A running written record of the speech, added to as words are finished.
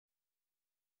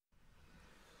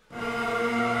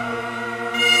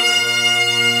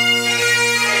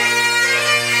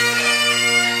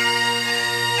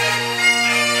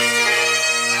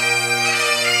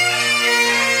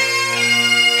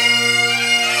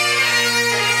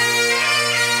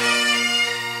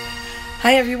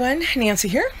Hi everyone, Nancy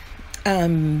here.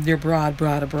 Your broad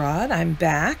abroad. I'm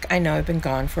back. I know I've been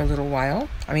gone for a little while.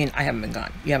 I mean, I haven't been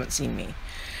gone. You haven't seen me.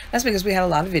 That's because we had a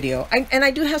lot of video. And I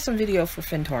do have some video for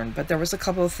Findhorn, but there was a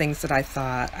couple of things that I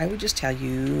thought I would just tell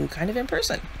you kind of in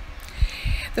person.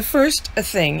 The first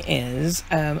thing is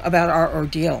about our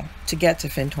ordeal to get to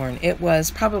Findhorn. It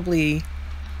was probably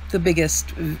the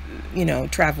biggest,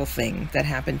 travel thing that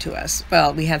happened to us.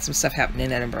 Well, we had some stuff happen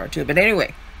in Edinburgh too, but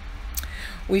anyway.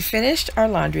 We finished our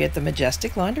laundry at the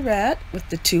Majestic Laundrette with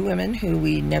the two women who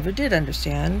we never did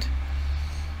understand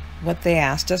what they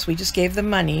asked us. We just gave them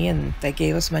money and they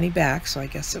gave us money back, so I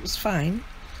guess it was fine.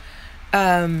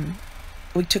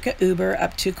 We took an Uber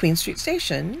up to Queen Street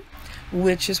Station,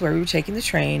 which is where we were taking the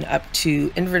train up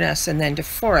to Inverness and then to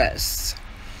Forres.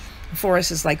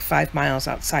 Forres is like 5 miles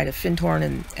outside of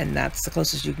Findhorn, and that's the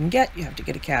closest you can get. You have to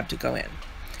get a cab to go in.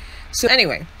 So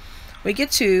anyway, we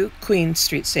get to Queen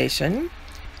Street Station,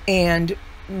 and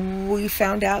we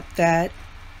found out that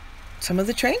some of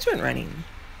the trains weren't running.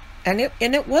 And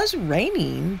it was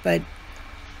raining, but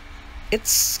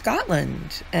it's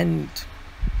Scotland, and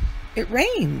it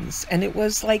rains, and it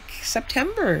was like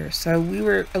September. So we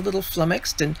were a little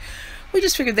flummoxed, and we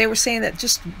just figured they were saying that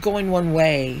just going one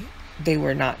way, they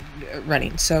were not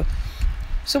running. So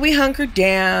we hunkered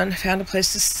down, found a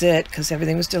place to sit because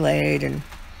everything was delayed, and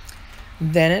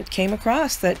then it came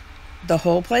across that the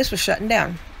whole place was shutting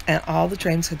down. And all the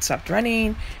trains had stopped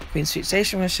running. Queen Street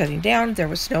Station was shutting down. There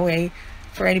was no way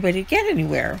for anybody to get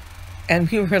anywhere. And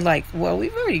we were like, well,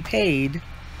 we've already paid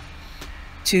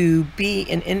to be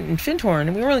in Findhorn,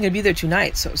 and we were only going to be there 2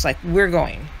 nights. So it was like, we're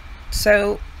going.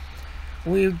 So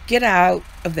we get out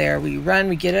of there. We run.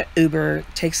 We get an Uber.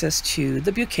 Takes us to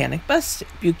the Buchanan bus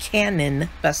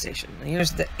station. And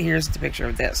here's the picture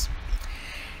of this.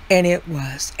 And it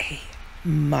was a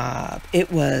mob.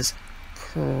 It was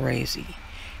crazy.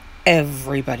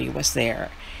 Everybody was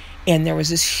there, and there was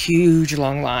this huge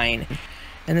long line,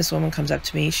 and this woman comes up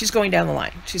to me. She's going down the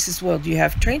line. She says, well, do you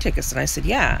have train tickets? And I said,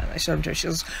 yeah. I showed them to her. She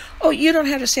goes, oh, you don't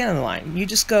have to stand on the line. You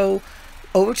just go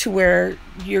over to where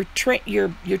your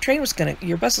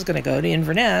bus is gonna go to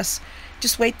Inverness.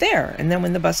 Just wait there, and then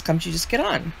when the bus comes, you just get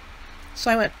on. So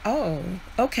I went, oh,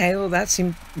 okay, well, that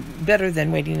seemed better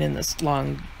than waiting in this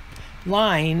long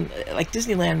line like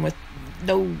Disneyland with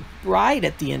no ride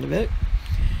at the end of it.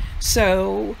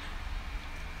 So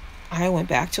I went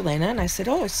back to Lena and I said,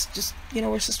 oh, it's just,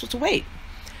 we're supposed to wait.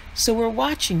 So we're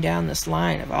watching down this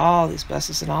line of all these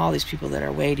buses and all these people that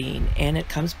are waiting, and it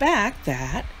comes back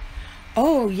that,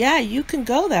 oh yeah, you can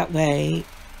go that way,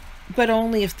 but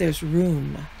only if there's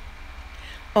room.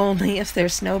 Only if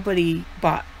there's nobody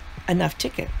bought enough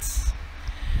tickets.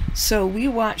 So we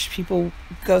watched people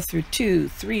go through 2,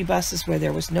 3 buses where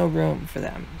there was no room for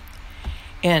them.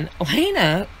 And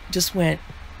Lena just went,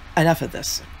 enough of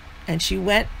this. And she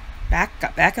got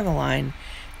back in the line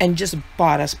and just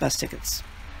bought us bus tickets.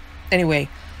 Anyway,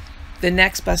 the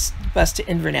next bus to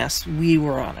Inverness, we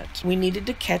were on it. We needed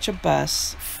to catch a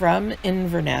bus from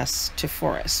Inverness to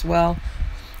Forres. Well,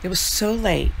 it was so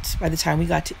late by the time we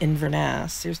got to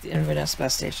Inverness. Here's the Inverness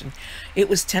bus station. It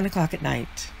was 10 o'clock at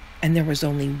night, and there was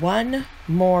only one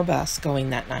more bus going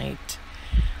that night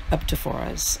up to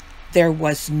Forres. There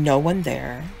was no one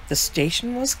there. The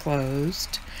station was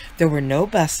closed. There were no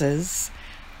buses.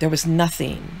 There was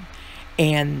nothing.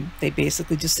 And they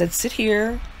basically just said, sit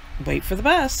here, wait for the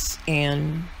bus.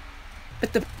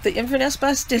 But the Inverness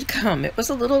bus did come. It was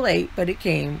a little late, but it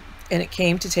came. And it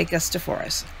came to take us to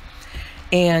Forres.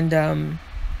 And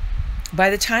by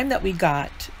the time that we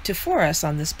got to Forres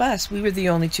on this bus, we were the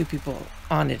only 2 people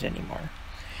on it anymore.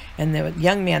 And the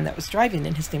young man that was driving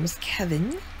it, his name was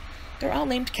Kevin. They're all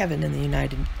named Kevin in the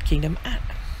United Kingdom.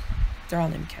 They're all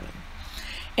named Kevin.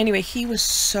 Anyway, he was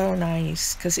so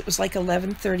nice because it was like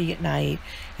 11:30 at night,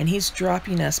 and he's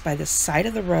dropping us by the side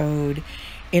of the road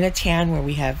in a town where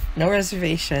we have no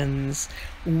reservations.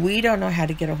 We don't know how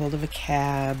to get a hold of a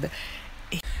cab.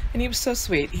 And he was so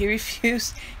sweet. He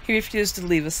refused to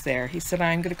leave us there. He said,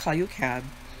 I'm going to call you a cab,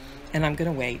 and I'm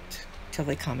going to wait till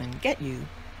they come and get you,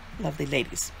 lovely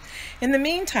ladies. In the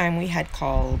meantime, we had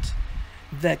called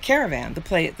the caravan,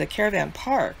 the caravan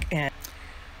park, and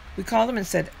we called them and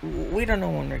said, we don't know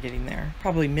when we're getting there,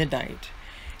 probably midnight.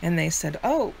 And they said,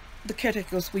 oh, the caretaker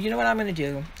goes, well, you know what I'm going to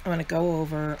do? I'm going to go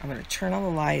over, I'm going to turn on the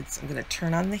lights, I'm going to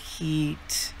turn on the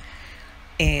heat,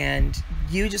 and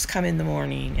you just come in the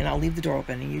morning, and I'll leave the door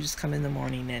open, and you just come in the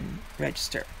morning and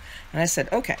register. And I said,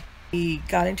 okay. We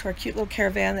got into our cute little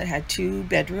caravan that had 2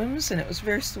 bedrooms, and it was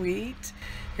very sweet.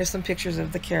 Here's some pictures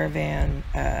of the caravan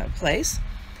place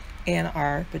and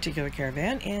our particular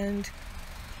caravan, and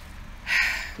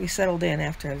we settled in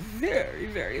after a very,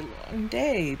 very long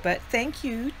day. But thank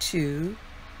you to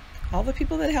all the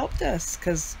people that helped us,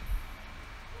 because,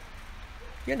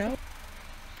 you know,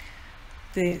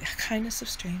 the kindness of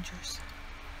strangers.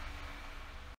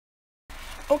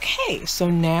 Okay, so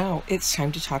now it's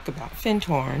time to talk about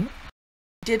Findhorn.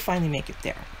 I did finally make it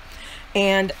there.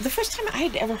 And the first time I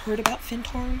had ever heard about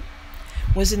Findhorn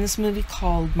was in this movie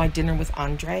called My Dinner with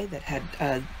Andre that had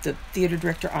the theater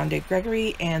director Andre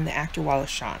Gregory and the actor Wallace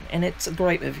Shawn. And it's a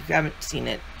great movie. If you haven't seen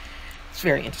it, it's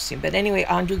very interesting. But anyway,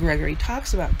 Andre Gregory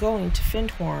talks about going to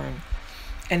Findhorn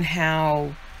and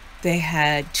how they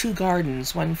had two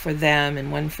gardens, one for them and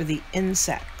one for the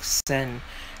insects, and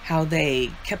how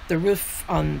they kept the roof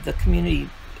on the community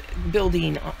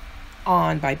building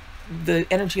on by the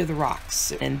energy of the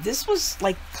rocks. And this was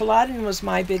like, Culloden was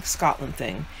my big Scotland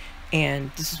thing,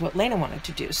 and this is what Lena wanted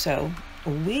to do. So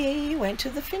we went to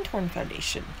the Findhorn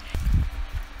Foundation.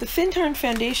 The Findhorn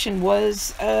Foundation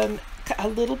was a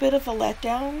little bit of a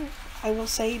letdown, I will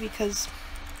say, because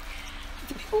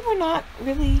the people were not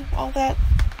really all that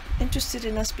interested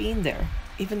in us being there,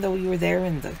 even though we were there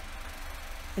in the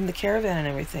caravan and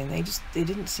everything. They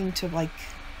didn't seem to like.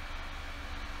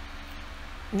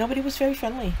 Nobody was very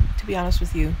friendly, to be honest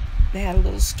with you. They had a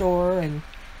little store, and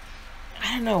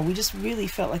I don't know, we just really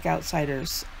felt like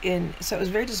outsiders. And so it was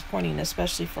very disappointing,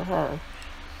 especially for her,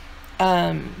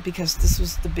 because this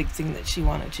was the big thing that she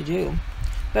wanted to do.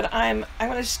 But I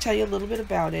want to just tell you a little bit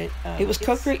about it. It was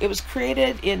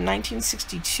created in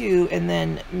 1962 and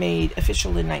then made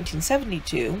official in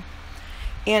 1972.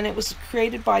 And it was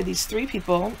created by these three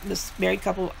people, this married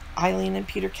couple, Eileen and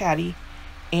Peter Caddy,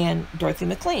 and Dorothy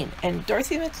McLean. And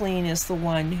Dorothy McLean is the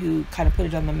one who kind of put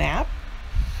it on the map.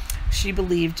 She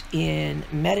believed in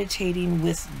meditating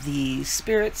with the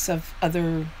spirits of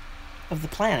the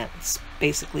planets,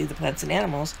 basically the plants and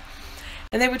animals.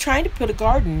 And they were trying to put a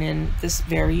garden in this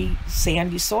very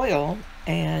sandy soil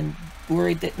and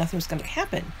worried that nothing was going to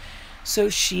happen. So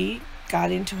she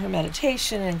got into her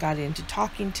meditation and got into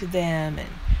talking to them and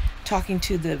talking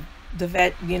to the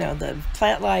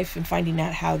plant life, and finding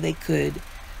out how they could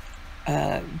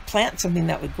plant something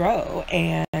that would grow.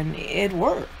 And it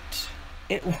worked.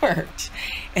 It worked.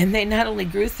 And they not only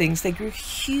grew things, they grew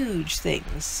huge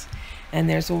things. And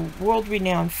there's a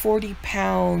world-renowned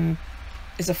 40-pound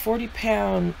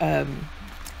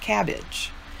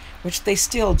cabbage, which they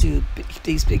still do,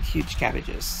 these big huge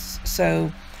cabbages.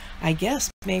 So I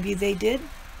guess maybe they did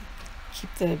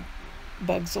keep the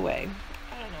bugs away.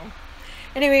 I don't know.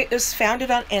 Anyway, it was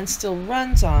founded on and still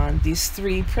runs on these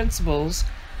three principles,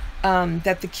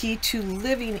 that the key to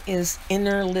living is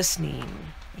inner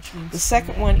listening. Which means the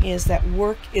second one is that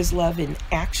work is love in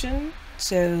action.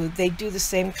 So they do the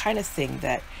same kind of thing,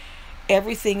 that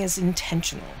everything is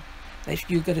intentional. If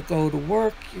you're going to go to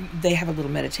work, they have a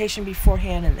little meditation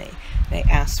beforehand, and they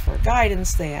ask for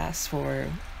guidance, they ask for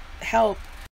help.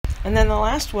 And then the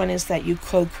last one is that you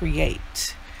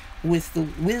co-create with the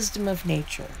wisdom of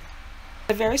nature.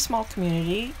 A very small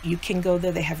community. You can go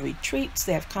there. They have retreats,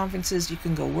 they have conferences, you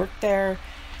can go work there.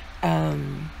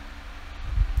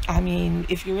 I mean,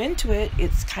 if you're into it,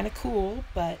 it's kind of cool.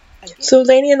 But so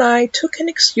Lena and I took an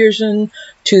excursion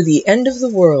to the end of the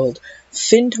world,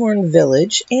 Findhorn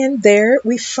Village, and there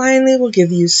we finally will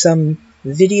give you some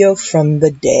video from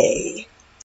the day.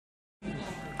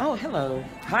 Oh, hello.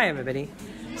 Hi, everybody.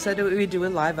 So we do a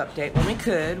live update when we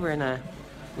could. We're in a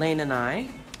Lena and I.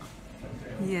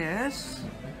 Yes.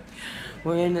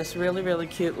 We're in this really, really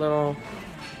cute little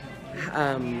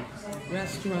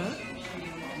restaurant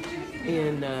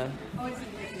in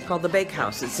it's called the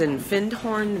Bakehouse. It's in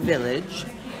Findhorn Village,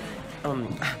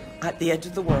 at the edge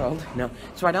of the world. No,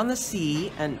 it's right on the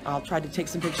sea, and I'll try to take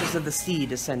some pictures of the sea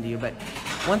to send to you. But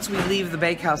once we leave the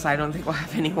Bakehouse, I don't think we'll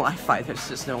have any Wi-Fi. There's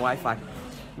just no Wi-Fi.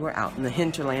 We're out in the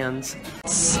hinterlands.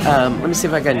 Let me see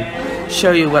if I can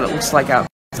show you what it looks like out.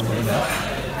 You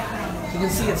can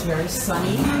see it's very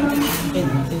sunny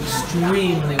and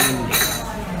extremely windy.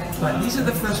 But these are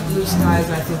the first blue skies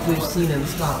I think we've seen in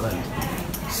Scotland.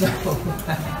 So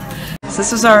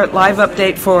this is our live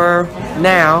update for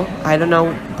now. I don't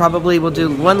know, probably we'll do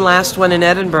one last one in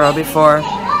Edinburgh before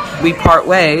we part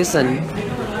ways and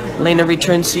Lena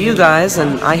returns to you guys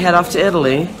and I head off to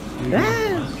Italy.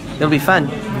 It'll be fun.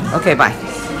 Okay, bye.